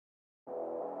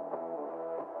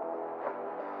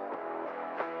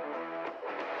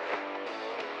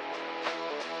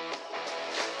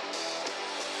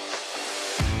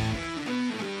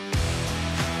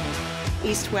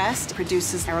East West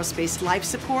produces aerospace life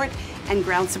support and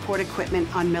ground support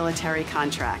equipment on military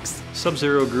contracts.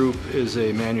 Sub-Zero Group is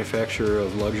a manufacturer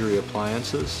of luxury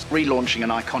appliances. Relaunching an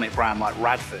iconic brand like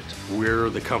Radford. We're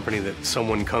the company that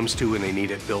someone comes to and they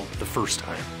need it built the first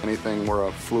time. Anything where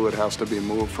a fluid has to be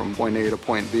moved from point A to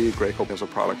point B, Graco has a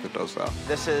product that does that.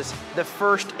 This is the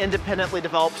first independently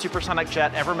developed supersonic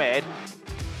jet ever made.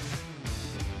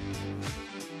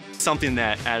 Something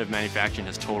that additive manufacturing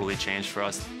has totally changed for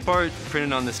us. Part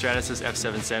printed on the Stratasys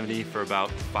F770 for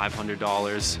about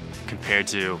 $500 compared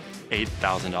to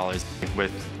 $8,000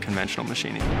 with conventional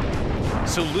machining.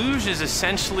 So luge is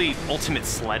essentially ultimate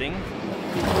sledding.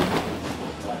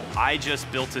 I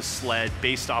just built a sled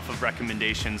based off of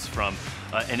recommendations from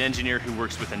an engineer who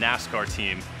works with a NASCAR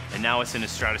team, and now it's in a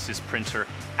Stratasys printer.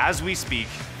 As we speak,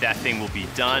 that thing will be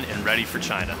done and ready for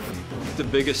China. The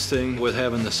biggest thing with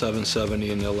having the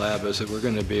 770 in the lab is that we're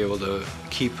going to be able to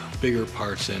keep bigger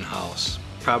parts in-house.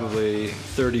 Probably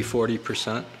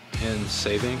 30–40% in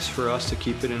savings for us to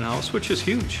keep it in-house, which is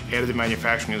huge. Additive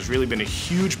manufacturing has really been a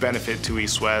huge benefit to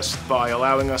East West. By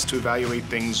allowing us to evaluate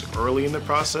things early in the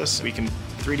process, we can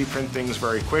 3D print things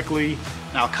very quickly.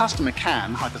 Now, a customer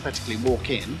can hypothetically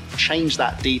walk in, change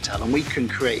that detail, and we can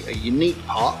create a unique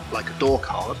part, like a door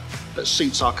card, that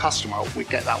suits our customer. We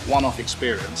get that one-off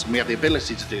experience, and we have the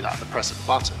ability to do that at the press of a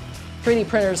button. 3D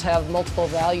printers have multiple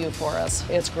value for us.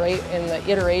 It's great in the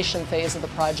iteration phase of the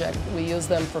project. We use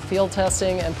them for field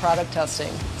testing and product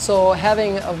testing. So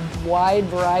having a wide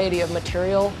variety of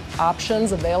material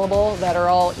options available that are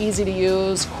all easy to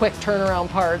use, quick turnaround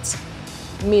parts,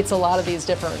 meets a lot of these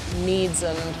different needs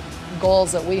and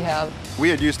goals that we have. We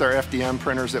had used our FDM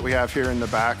printers that we have here in the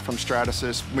back from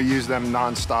Stratasys. We use them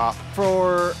non-stop.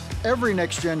 For every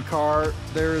next-gen car,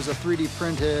 there is a 3D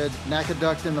printed NACA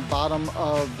duct in the bottom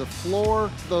of the floor.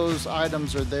 Those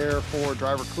items are there for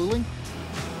driver cooling.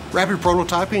 Rapid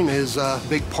prototyping is a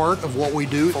big part of what we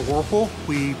do for Whirlpool.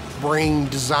 We bring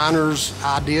designers'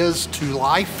 ideas to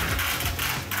life.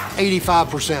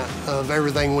 85% of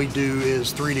everything we do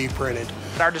is 3D printed.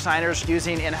 Our designers,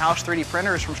 using in-house 3D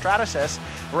printers from Stratasys,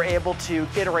 were able to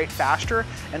iterate faster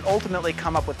and ultimately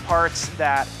come up with parts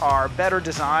that are better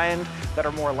designed, that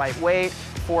are more lightweight,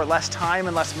 for less time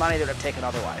and less money that would have taken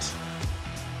otherwise.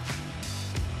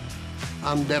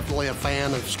 I'm definitely a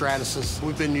fan of Stratasys.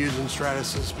 We've been using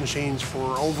Stratasys machines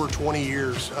for over 20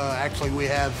 years. Actually, we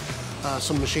have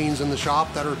some machines in the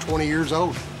shop that are 20 years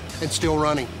old and still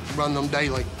running. Run them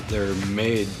daily. They're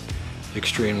made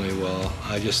extremely well.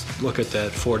 I just look at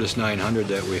that Fortis 900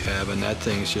 that we have, and that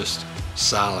thing's just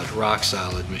solid, rock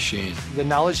solid machine. The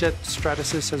knowledge that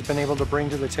Stratasys has been able to bring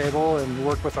to the table and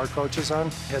work with our coaches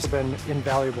on has been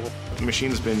invaluable. The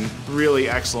machine's been really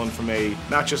excellent from a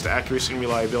not just accuracy and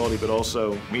reliability, but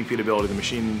also repeatability. The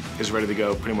machine is ready to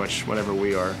go pretty much whenever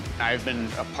we are. I've been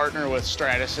a partner with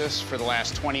Stratasys for the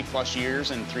last 20+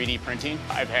 years in 3D printing.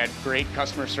 I've had great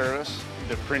customer service.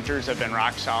 The printers have been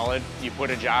rock solid. You put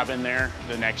a job in there,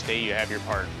 the next day you have your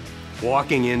part.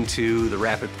 Walking into the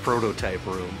rapid prototype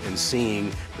room and seeing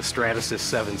the Stratasys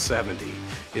 770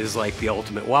 is like the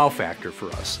ultimate wow factor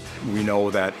for us. We know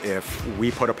that if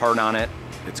we put a part on it,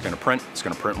 it's going to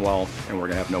print well, and we're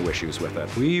going to have no issues with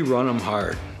it. We run them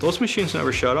hard. Those machines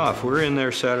never shut off. We're in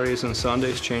there Saturdays and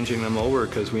Sundays changing them over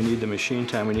because we need the machine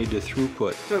time, we need the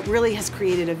throughput. So it really has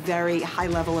created a very high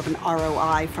level of an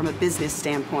ROI from a business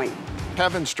standpoint.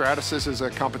 Having Stratasys as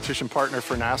a competition partner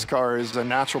for NASCAR is a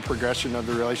natural progression of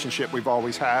the relationship we've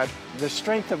always had. The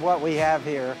strength of what we have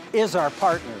here is our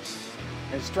partners,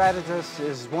 and Stratasys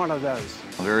is one of those.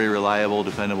 Very reliable,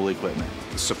 dependable equipment.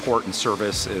 The support and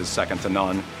service is second to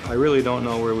none. I really don't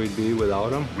know where we'd be without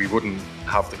them. We wouldn't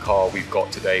have the car we've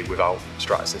got today without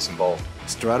Stratasys involved.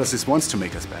 Stratasys wants to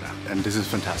make us better, and this is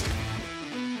fantastic.